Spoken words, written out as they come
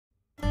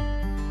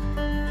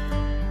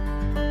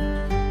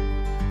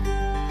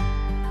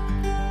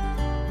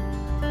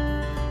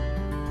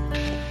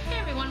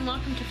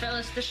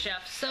Chris the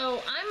Chef.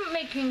 So I'm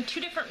making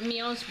two different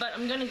meals, but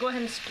I'm gonna go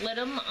ahead and split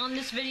them on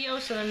this video,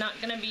 so they're not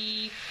gonna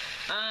be,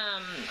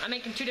 I'm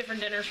making two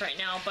different dinners right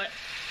now, but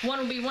one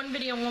will be one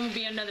video and one will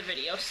be another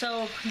video.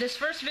 So this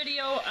first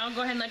video, I'll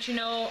go ahead and let you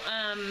know,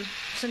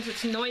 since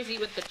it's noisy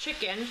with the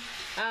chicken,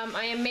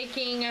 I am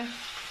making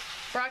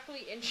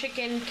broccoli and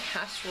chicken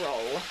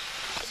casserole.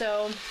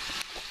 So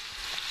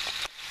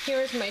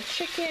here's my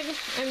chicken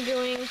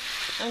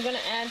I'm gonna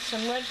add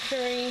some red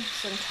curry,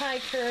 some Thai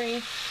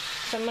curry,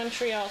 some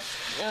Montreal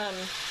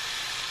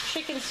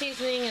chicken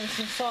seasoning, and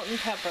some salt and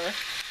pepper.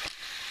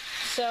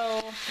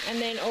 So,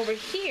 and then over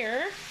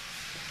here,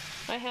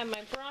 I have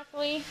my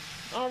broccoli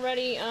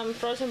already,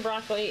 frozen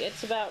broccoli.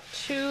 It's about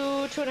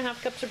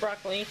 2.5 cups of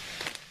broccoli.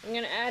 I'm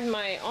gonna add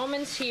my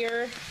almonds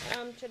here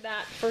to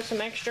that for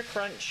some extra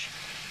crunch.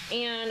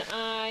 And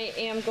I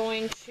am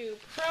going to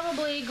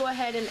probably go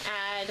ahead and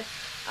add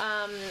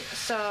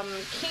some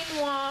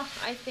quinoa,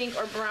 I think,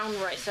 or brown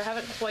rice. I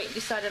haven't quite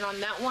decided on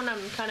that one.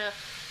 I'm kind of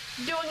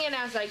doing it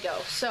as I go.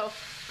 So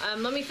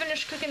let me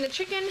finish cooking the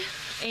chicken,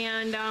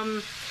 and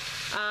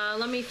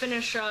let me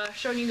finish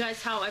showing you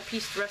guys how I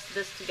piece the rest of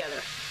this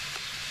together.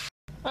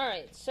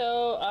 Alright,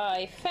 so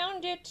I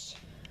found it.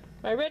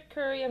 My red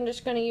curry, I'm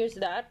just going to use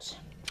that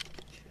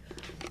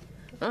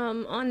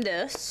on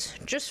this,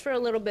 just for a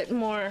little bit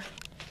more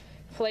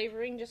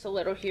flavoring, just a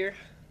little here.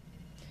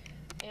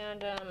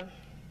 And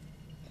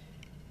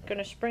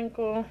gonna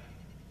sprinkle,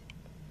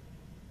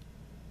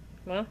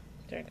 well,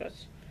 there it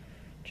goes,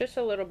 just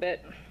a little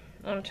bit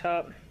on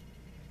top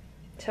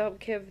to help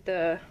give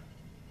the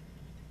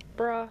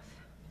broth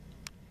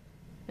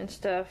and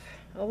stuff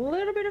a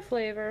little bit of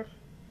flavor.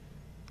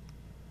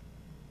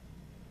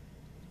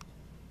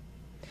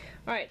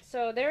 Alright,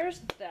 so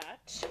there's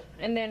that.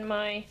 And then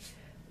my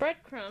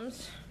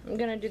breadcrumbs, I'm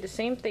gonna do the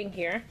same thing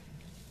here.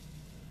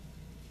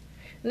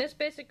 And this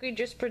basically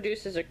just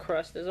produces a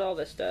crust, is all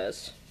this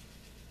does.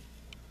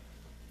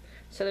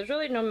 So there's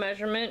really no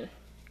measurement,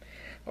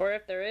 or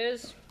if there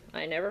is,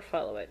 I never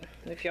follow it,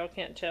 if y'all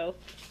can't tell.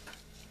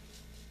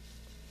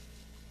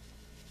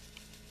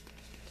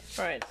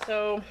 Alright,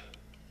 so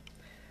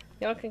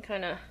y'all can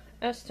kind of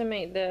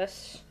estimate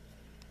this.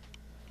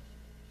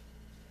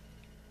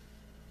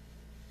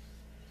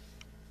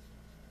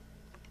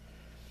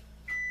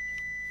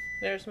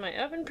 There's my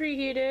oven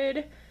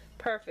preheated.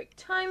 Perfect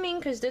timing,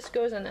 because this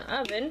goes in the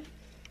oven.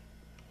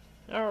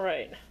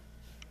 Alright.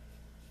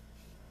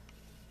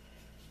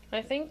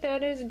 I think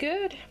that is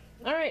good.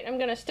 Alright, I'm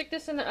gonna stick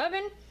this in the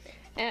oven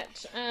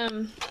at,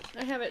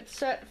 I have it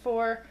set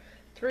for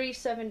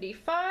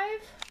 375.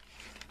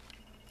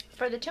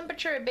 For the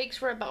temperature, it bakes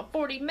for about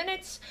 40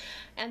 minutes,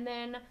 and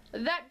then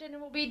that dinner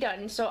will be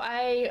done. So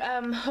I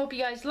hope you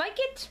guys like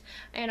it,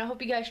 and I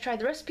hope you guys try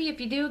the recipe. If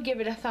you do, give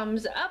it a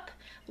thumbs up.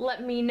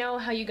 Let me know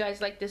how you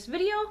guys like this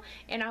video,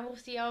 and I will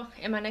see y'all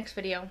in my next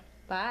video.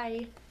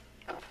 Bye.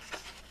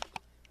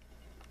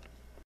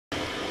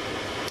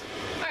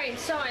 Alright,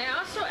 so I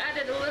also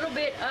added a little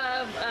bit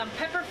of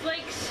pepper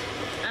flakes,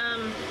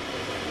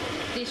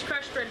 these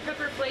crushed red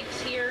pepper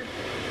flakes here,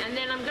 and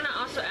then I'm gonna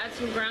also add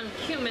some ground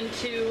cumin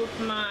to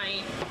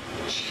my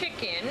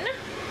chicken.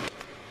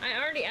 I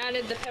already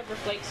added the pepper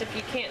flakes, if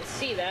you can't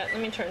see that.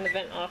 Let me turn the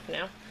vent off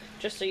now,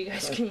 just so you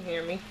guys can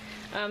hear me.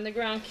 The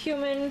ground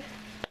cumin,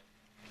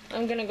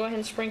 I'm gonna go ahead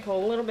and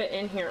sprinkle a little bit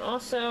in here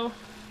also,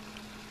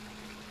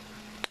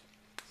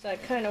 so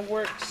that kind of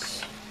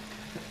works.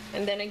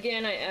 And then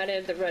again, I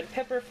added the red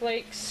pepper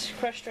flakes,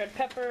 crushed red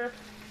pepper.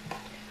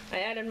 I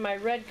added my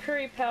red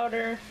curry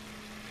powder,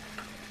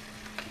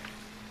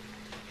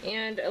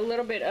 and a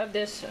little bit of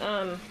this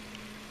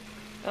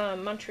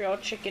Montreal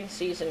chicken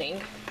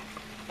seasoning,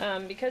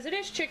 because it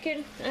is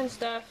chicken and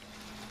stuff.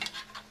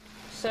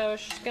 So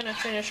she's gonna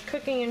finish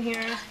cooking in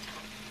here,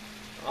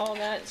 all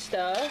that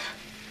stuff.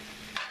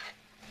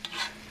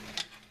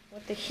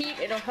 With the heat,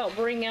 it'll help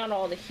bring out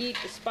all the heat,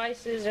 the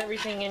spices,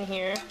 everything in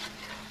here.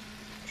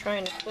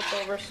 Trying to flip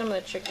over some of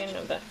the chicken,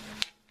 of the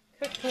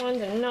cooked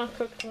ones and not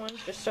cooked ones,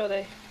 just so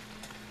they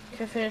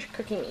can finish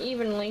cooking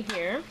evenly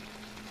here.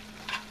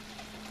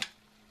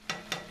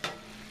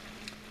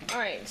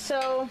 Alright,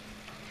 so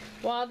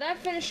while that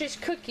finishes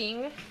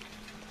cooking,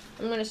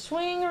 I'm going to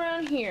swing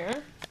around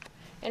here,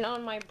 and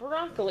on my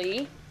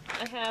broccoli,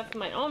 I have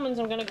my almonds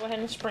I'm going to go ahead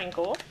and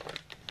sprinkle.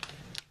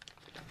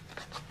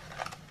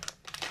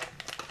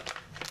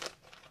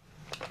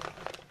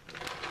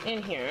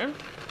 In here.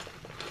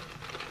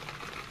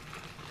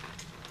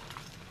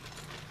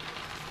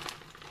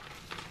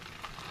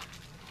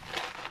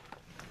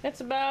 It's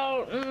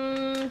about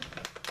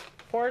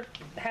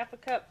half a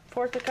cup,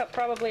 fourth a cup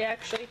probably,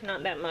 actually,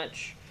 not that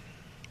much.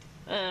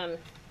 And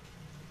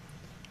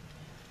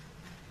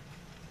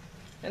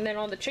then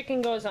all the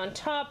chicken goes on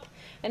top,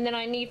 and then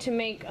I need to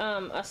make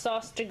a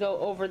sauce to go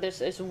over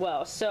this as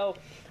well. So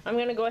I'm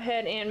gonna go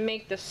ahead and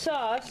make the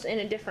sauce in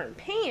a different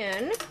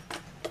pan,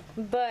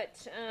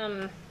 but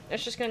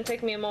it's just gonna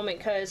take me a moment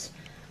because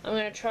I'm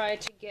gonna try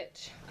to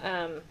get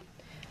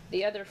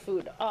the other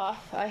food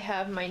off. I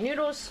have my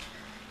noodles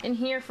in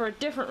here for a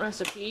different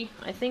recipe.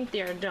 I think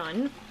they are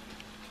done.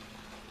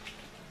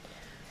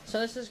 So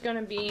this is going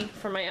to be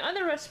for my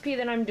other recipe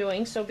that I'm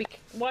doing, so be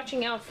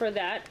watching out for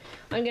that.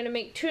 I'm going to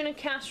make tuna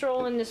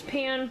casserole in this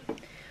pan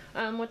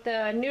with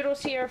the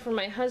noodles here for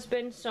my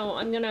husband, so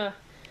I'm going to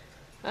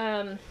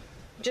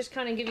just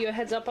kind of give you a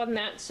heads up on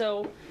that.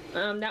 So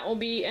that will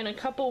be in a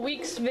couple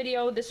weeks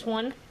video, this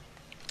one.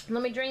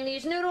 Let me drain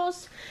these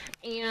noodles,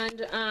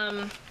 and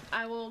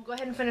I will go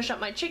ahead and finish up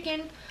my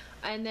chicken,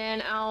 and then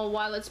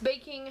while it's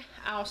baking,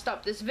 I'll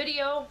stop this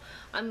video.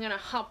 I'm gonna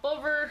hop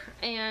over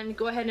and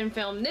go ahead and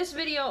film this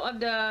video of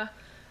the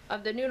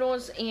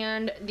noodles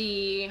and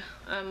the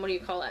what do you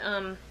call it,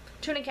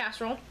 tuna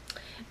casserole,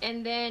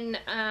 and then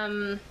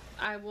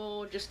I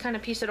will just kind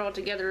of piece it all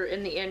together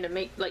in the end and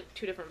make like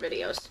 2 different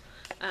videos,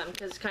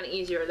 because it's kind of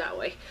easier that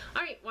way.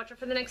 Alright, watch out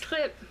for the next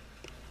clip.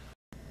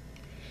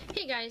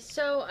 Hey guys,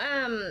 so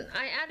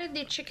I added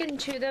the chicken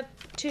to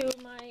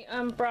my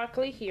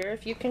broccoli here,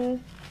 if you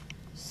can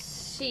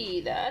see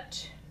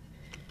that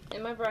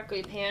in my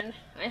broccoli pan.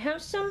 I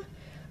have some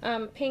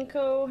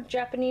panko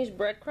Japanese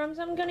breadcrumbs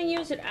I'm gonna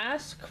use. It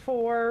asks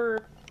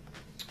for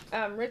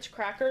Ritz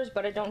crackers,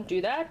 but I don't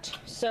do that.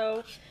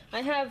 So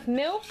I have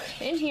milk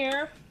in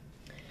here.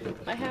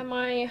 I have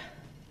my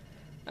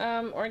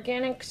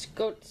organic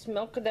goat's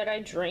milk that I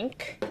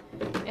drink,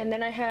 and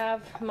then I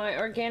have my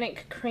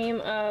organic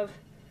cream of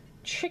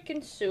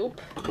chicken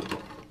soup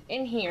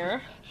in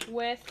here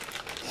with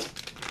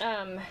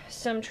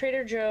some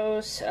Trader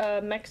Joe's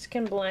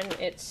Mexican blend.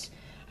 It's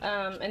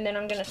and then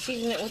I'm gonna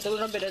season it with a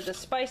little bit of the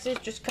spices,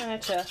 just kind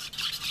of to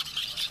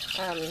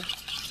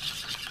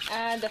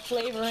add the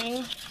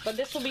flavoring. But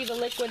this will be the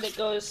liquid that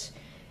goes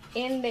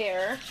in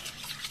there.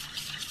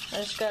 I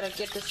just gotta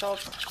get this all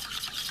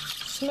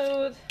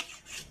smooth.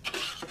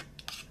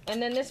 And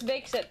then this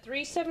bakes at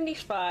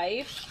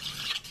 375.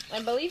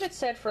 I believe it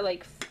said for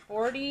like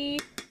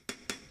 30-40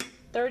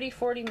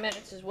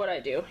 minutes is what I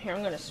do. Here,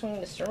 I'm gonna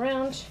swing this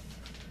around,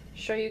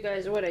 show you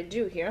guys what I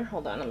do here.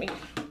 Hold on, let me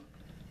put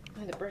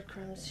the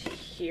breadcrumbs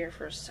here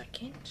for a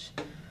second.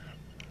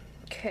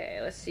 Okay,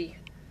 let's see.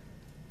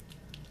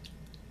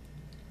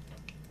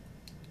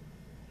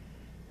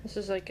 This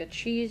is like a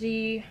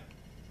cheesy,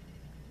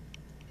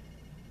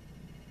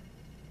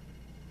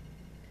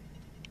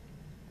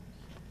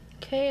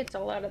 okay, it's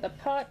all out of the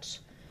pot.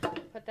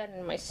 Put that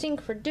in my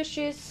sink for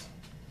dishes.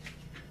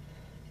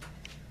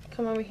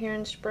 Come over here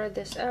and spread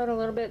this out a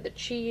little bit, the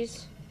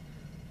cheese,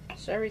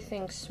 so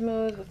everything's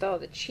smooth with all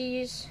the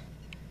cheese,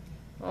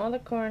 all the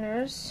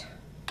corners.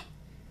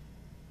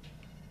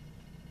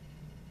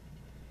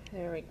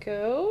 There we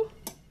go.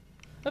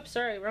 Oops,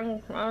 sorry,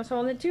 wrong. I was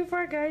holding it too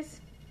far,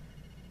 guys.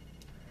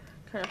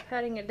 Kind of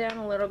patting it down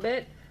a little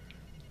bit.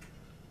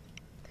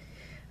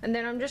 And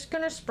then I'm just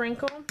gonna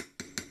sprinkle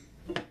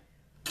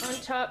on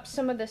top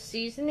some of the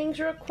seasonings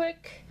real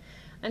quick,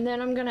 and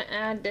then I'm gonna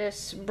add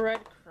this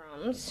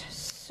breadcrumbs.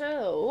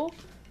 So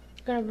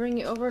I'm gonna bring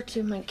it over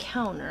to my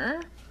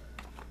counter,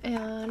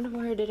 and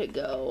where did it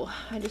go?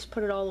 I just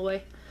put it all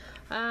away.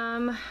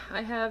 I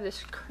have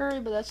this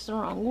curry, but that's the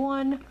wrong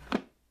one.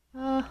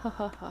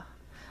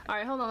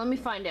 Alright, hold on, let me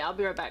find it. I'll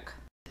be right back.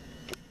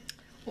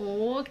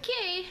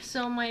 Okay,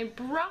 so my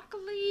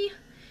broccoli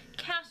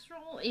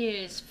casserole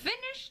is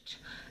finished,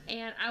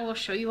 and I will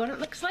show you what it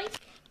looks like.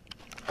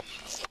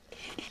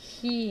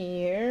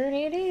 Here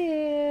it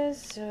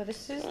is. So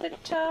this is the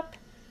top.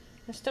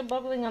 It's still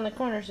bubbling on the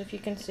corners, if you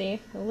can see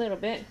a little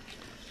bit.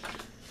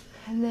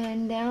 And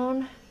then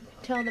down, you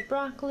can tell the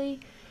broccoli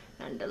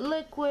and the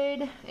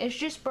liquid. It's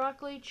just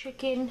broccoli,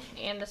 chicken,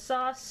 and the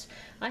sauce.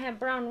 I have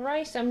brown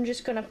rice. I'm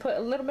just gonna put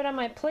a little bit on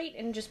my plate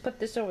and just put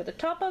this over the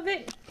top of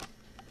it.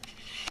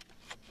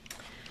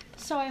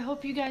 So I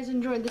hope you guys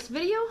enjoyed this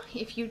video.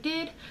 If you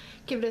did,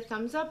 give it a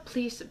thumbs up.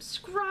 Please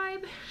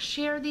subscribe,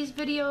 share these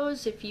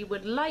videos if you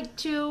would like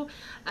to,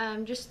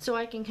 just so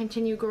I can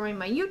continue growing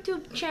my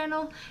YouTube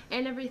channel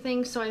and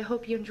everything. So I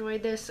hope you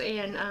enjoyed this,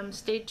 and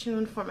stay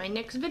tuned for my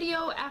next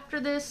video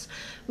after this,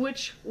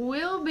 which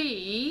will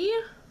be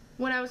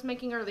what I was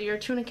making earlier,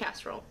 tuna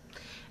casserole.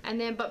 And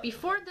then, but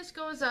before this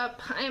goes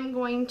up, I am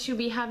going to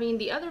be having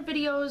the other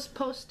videos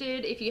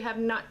posted. If you have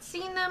not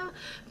seen them,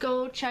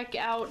 go check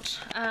out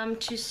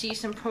to see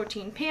some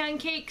protein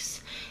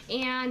pancakes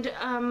and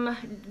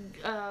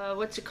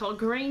what's it called,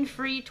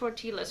 grain-free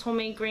tortillas,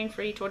 homemade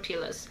grain-free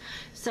tortillas.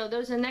 So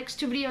those are the next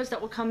 2 videos that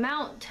will come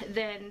out,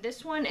 then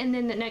this one, and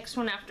then the next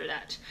one after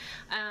that.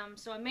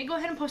 So I may go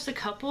ahead and post a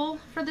couple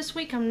for this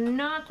week. I'm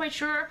not quite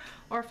sure,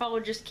 or if I will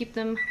just keep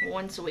them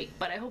once a week.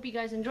 But I hope you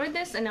guys enjoyed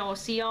this, and I will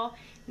see y'all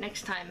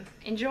next time.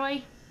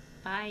 Enjoy.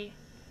 Bye.